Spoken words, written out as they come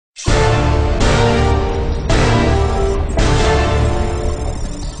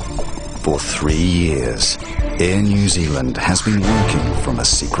For 3 years, Air New Zealand has been working from a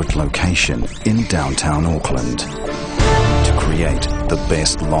secret location in downtown Auckland to create the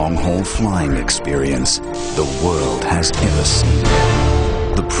best long-haul flying experience the world has ever seen.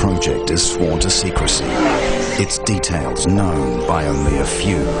 The project is sworn to secrecy, its details known by only a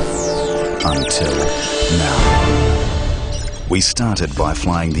few, until now. We started by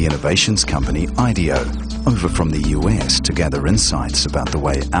flying the innovations company IDEO over from the US to gather insights about the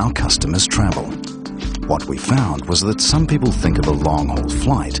way our customers travel. What we found was that some people think of a long-haul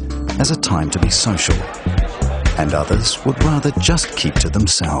flight as a time to be social, and others would rather just keep to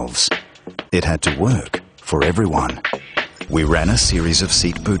themselves. It had to work for everyone. We ran a series of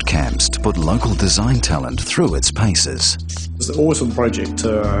seat boot camps to put local design talent through its paces. It's an awesome project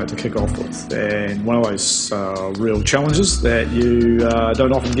to kick off with, and one of those real challenges that you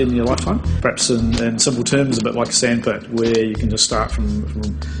don't often get in your lifetime. Perhaps in simple terms, a bit like a sandpit, where you can just start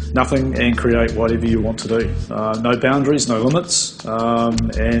from nothing and create whatever you want to do. No boundaries, no limits,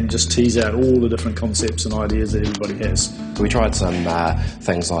 and just tease out all the different concepts and ideas that everybody has. We tried some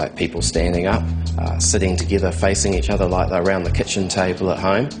things like people standing up, sitting together facing each other like they're around the kitchen table at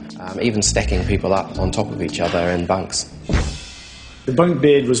home, even stacking people up on top of each other in bunks. The bunk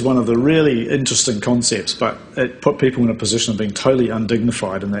bed was one of the really interesting concepts, but it put people in a position of being totally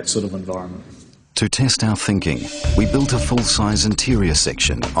undignified in that sort of environment. To test our thinking, we built a full-size interior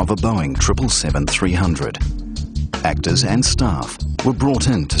section of a Boeing 777-300. Actors and staff were brought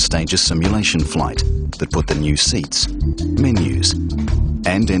in to stage a simulation flight that put the new seats, menus,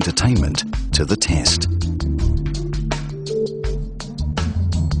 and entertainment to the test.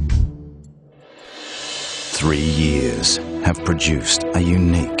 3 years have produced a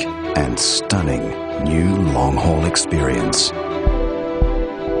unique and stunning new long-haul experience.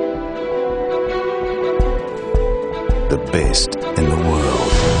 The best in the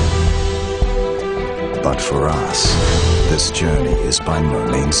world. But for us, this journey is by no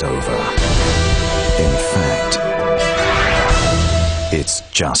means over. In fact, it's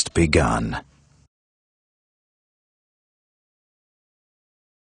just begun.